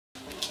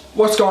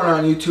What's going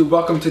on YouTube?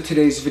 Welcome to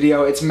today's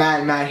video. It's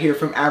Matt here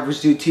from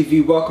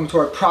ReviewsByADTV. Welcome to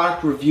our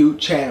product review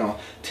channel.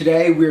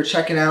 Today we are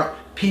checking out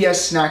PS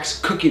Snacks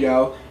cookie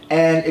dough,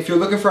 and if you're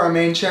looking for our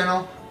main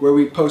channel where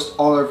we post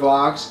all our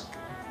vlogs,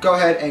 go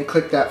ahead and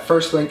click that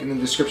first link in the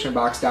description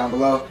box down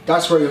below.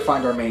 That's where you'll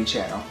find our main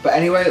channel. But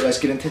anyway, let's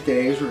get into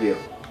today's review.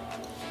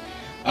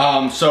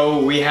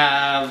 So we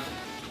have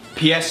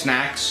PS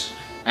Snacks,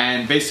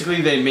 and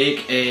basically they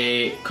make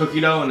a cookie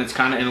dough and it's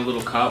kind of in a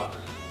little cup.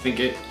 I think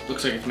it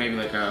looks like it's maybe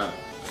like a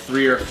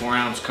 3 or 4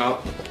 ounce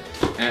cup.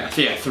 And,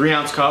 yeah, 3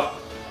 ounce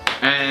cup.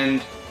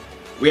 And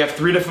we have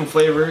 3 different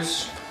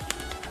flavors.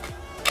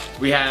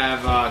 We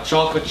have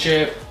chocolate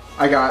chip.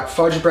 I got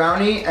fudge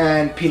brownie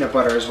and peanut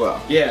butter as well.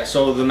 Yeah,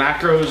 so the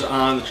macros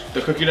on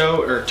the cookie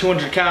dough are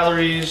 200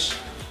 calories,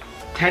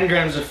 10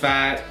 grams of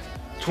fat,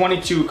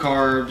 22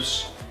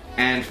 carbs,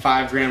 and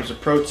 5 grams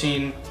of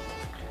protein.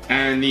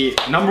 And the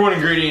 #1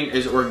 ingredient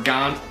is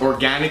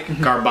organic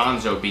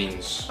garbanzo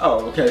beans.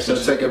 Oh, okay, so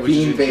it's like a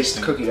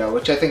bean-based cookie dough,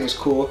 which I think is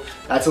cool.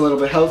 That's a little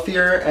bit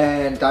healthier,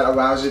 and that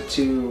allows it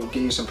to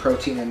give you some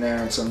protein in there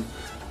and some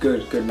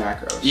good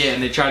macros. Yeah,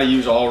 and they try to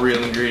use all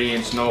real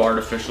ingredients, no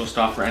artificial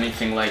stuff or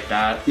anything like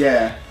that.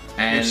 Yeah,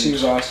 and it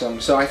seems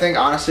awesome. So I think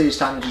honestly it's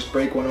time to just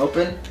break one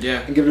open. Yeah,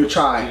 and give it a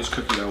try. Here's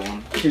cookie dough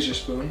one. Here's your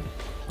spoon.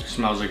 It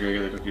smells like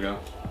regular cookie dough.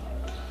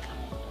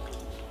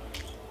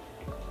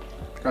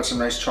 Got some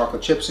nice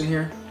chocolate chips in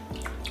here.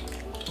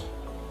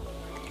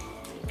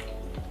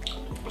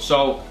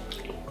 So,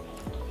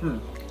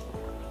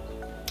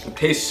 it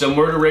tastes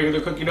similar to regular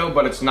cookie dough,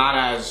 but it's not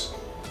as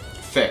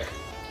thick.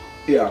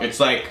 Yeah. It's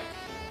like,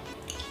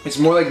 it's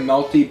more like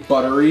melty,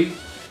 buttery,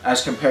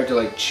 as compared to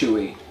like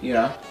chewy, you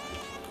know?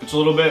 It's a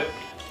little bit,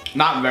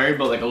 not very,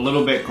 but like a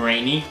little bit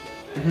grainy.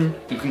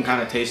 You can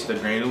kind of taste the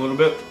grain a little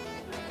bit.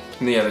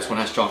 And yeah, this one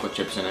has chocolate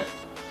chips in it.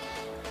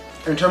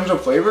 In terms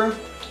of flavor,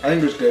 I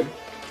think it's good.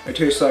 It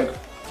tastes like,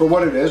 for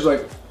what it is,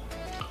 like,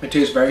 it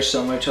tastes very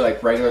similar to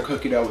like regular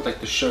cookie dough with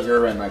like the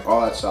sugar and like all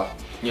that stuff.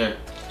 Yeah.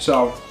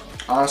 So,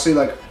 honestly,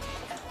 like,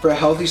 for a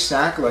healthy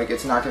snack, like,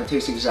 it's not gonna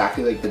taste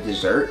exactly like the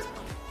dessert,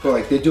 but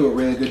like, they do a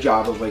really good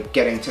job of like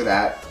getting to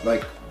that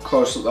like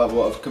close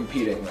level of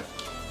competing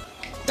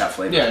with that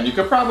flavor. Yeah, and you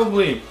could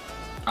probably,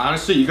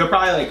 honestly, you could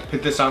probably like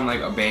put this on like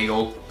a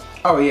bagel.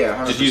 Oh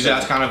yeah, 100%. Just use it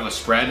as kind of a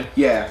spread.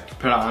 Yeah.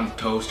 Put it on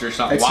toast or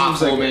something. It Waffle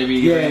seems like maybe.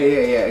 Yeah,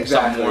 exactly.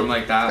 Something warm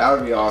like that. That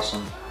would be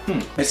awesome.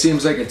 It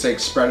seems like it's like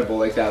spreadable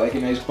like that, like a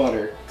nice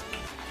butter.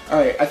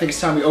 Alright, I think it's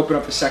time we open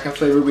up the second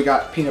flavor. We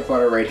got peanut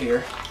butter right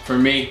here. For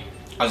me,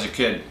 as a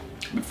kid,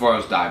 before I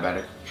was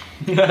diabetic,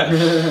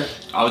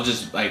 I would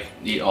just like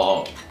eat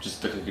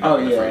just the cookie dough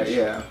in the fridge.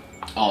 Yeah.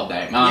 All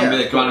day. My mom would be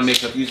like, you want to make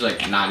cookies?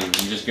 Like, not even,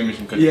 just give me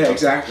some cookies. Yeah,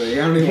 exactly.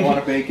 I don't even want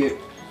to bake it,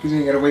 because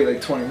you gotta wait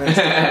like 20 minutes.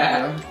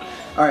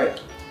 Alright,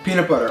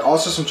 peanut butter.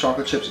 Also some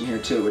chocolate chips in here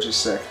too, which is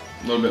sick.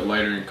 A little bit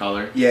lighter in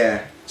color.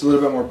 Yeah, it's a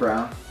little bit more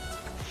brown.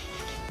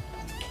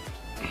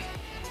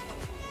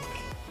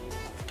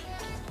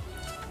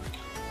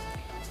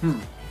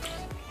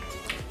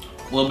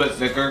 A little bit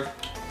thicker.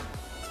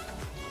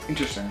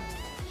 Interesting.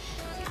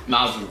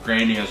 Not as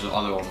grainy as the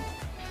other one.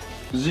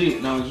 Is the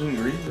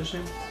ingredient the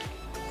same?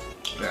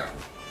 Yeah.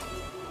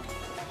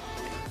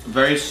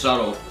 Very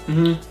subtle.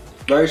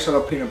 Very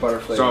subtle peanut butter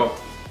flavor. So,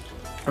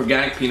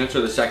 organic peanuts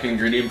are the second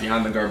ingredient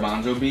behind the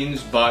garbanzo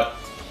beans, but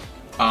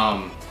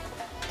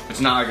it's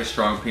not like a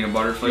strong peanut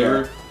butter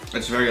flavor. Yeah.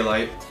 It's very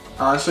light.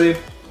 Honestly,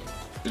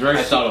 it's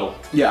very subtle.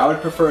 Yeah, I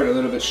would prefer it a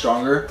little bit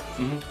stronger.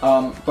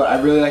 But I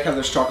really like how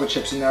there's chocolate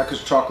chips in there,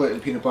 because chocolate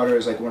and peanut butter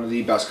is like one of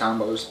the best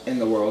combos in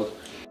the world.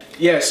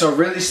 Yeah, so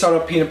really subtle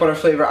peanut butter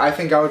flavor. I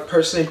think I would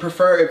personally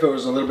prefer if it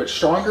was a little bit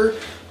stronger,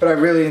 but I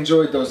really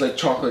enjoyed those like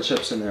chocolate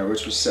chips in there,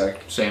 which was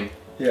sick. Same.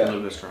 Yeah. A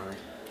little bit stronger.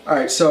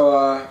 Alright,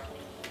 so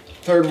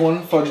third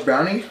one, fudge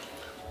brownie.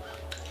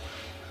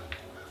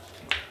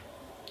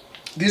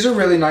 These are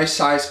really nice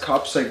sized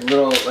cups, like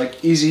little,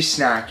 like easy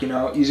snack, you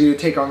know, easy to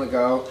take on the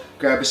go.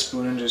 Grab a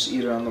spoon and just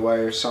eat it on the way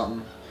or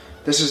something.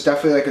 This is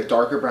definitely like a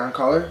darker brown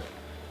color,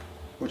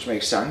 which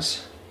makes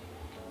sense.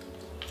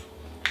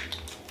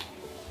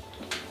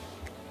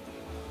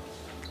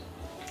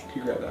 Can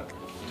you grab that?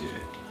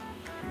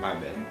 Yeah. My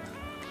bad.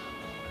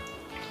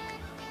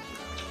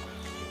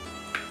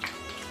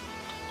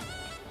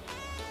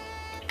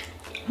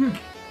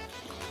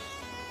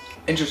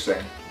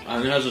 Interesting. I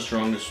think it has the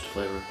strongest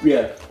flavor.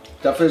 Yeah,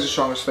 definitely is the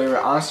strongest flavor.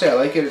 Honestly, I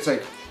like it. It's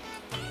like,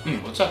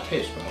 what's that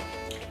taste, bro?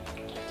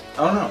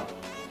 I don't know.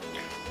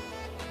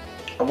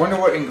 I wonder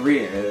what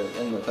ingredient it is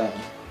in the thing.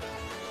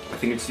 I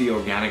think it's the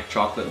organic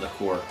chocolate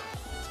liqueur.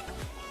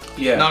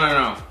 Yeah.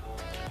 No.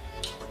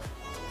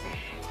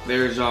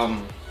 There's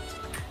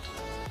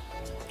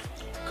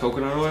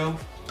coconut oil.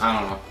 I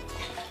don't know.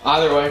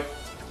 Either way,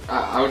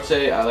 I would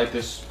say I like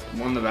this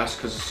one the best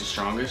because it's the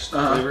strongest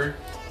flavor.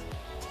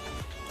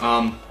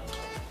 Now,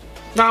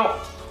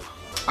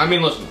 I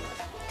mean, listen,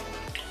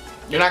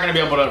 you're not gonna be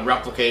able to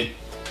replicate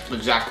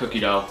exact cookie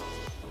dough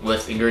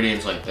with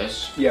ingredients like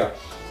this. Yeah.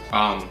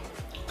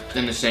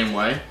 In the same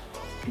way,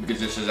 because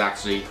this is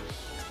actually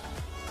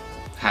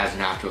has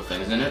natural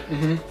things in it.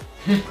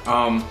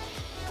 But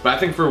I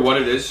think for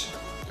what it is,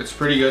 it's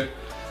pretty good.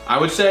 I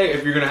would say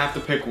if you're gonna have to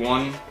pick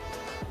one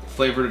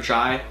flavor to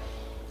try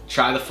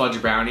the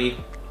Fudge Brownie.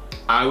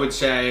 I would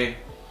say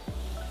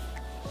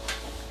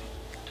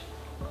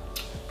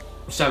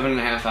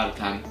 7.5 out of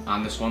 10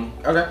 on this one.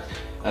 Okay.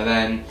 And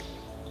then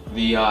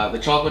the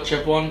chocolate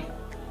chip one,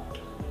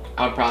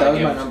 I would probably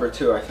give, my number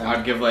 2, I think.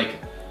 I'd give like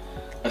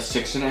a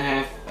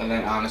 6.5, and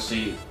then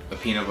honestly, the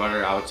peanut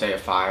butter, I would say a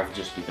 5,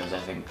 just because I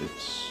think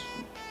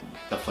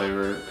the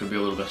flavor could be a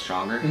little bit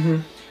stronger.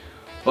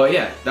 But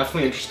yeah,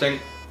 definitely interesting.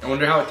 I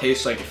wonder how it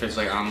tastes like if it's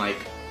like on like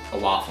a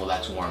waffle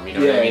that's warm, you know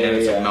what I mean? And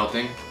it's like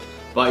melting.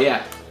 But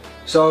yeah.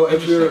 So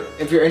if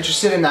you're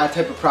interested in that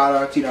type of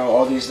product, you know,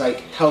 all these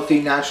like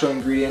healthy natural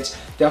ingredients,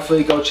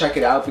 definitely go check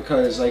it out,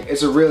 because like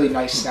it's a really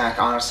nice snack,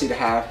 honestly, to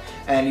have,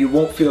 and you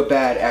won't feel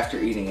bad after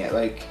eating it,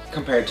 like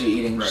compared to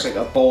eating just like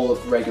a bowl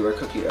of regular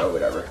cookie dough or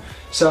whatever.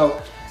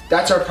 So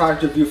that's our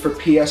product review for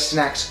PS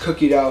Snacks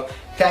cookie dough.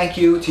 Thank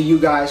you to you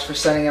guys for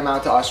sending them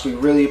out to us. We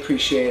really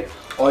appreciate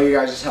all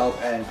your guys'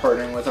 help and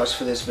partnering with us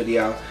for this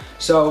video.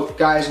 So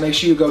guys, make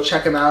sure you go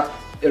check them out.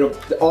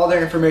 All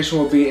their information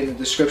will be in the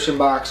description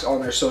box,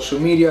 on their social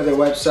media, their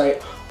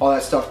website, all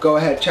that stuff. Go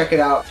ahead, check it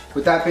out.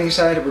 With that being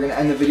said, we're gonna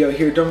end the video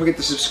here. Don't forget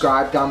to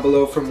subscribe down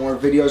below for more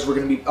videos. We're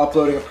gonna be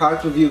uploading a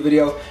product review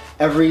video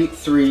every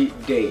 3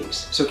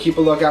 days. So keep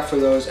a lookout for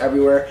those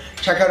everywhere.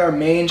 Check out our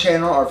main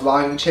channel, our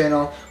vlogging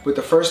channel, with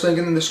the first link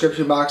in the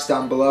description box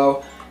down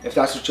below, if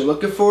that's what you're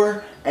looking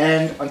for.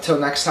 And until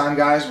next time,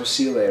 guys, we'll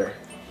see you later.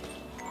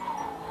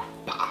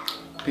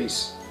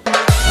 Peace.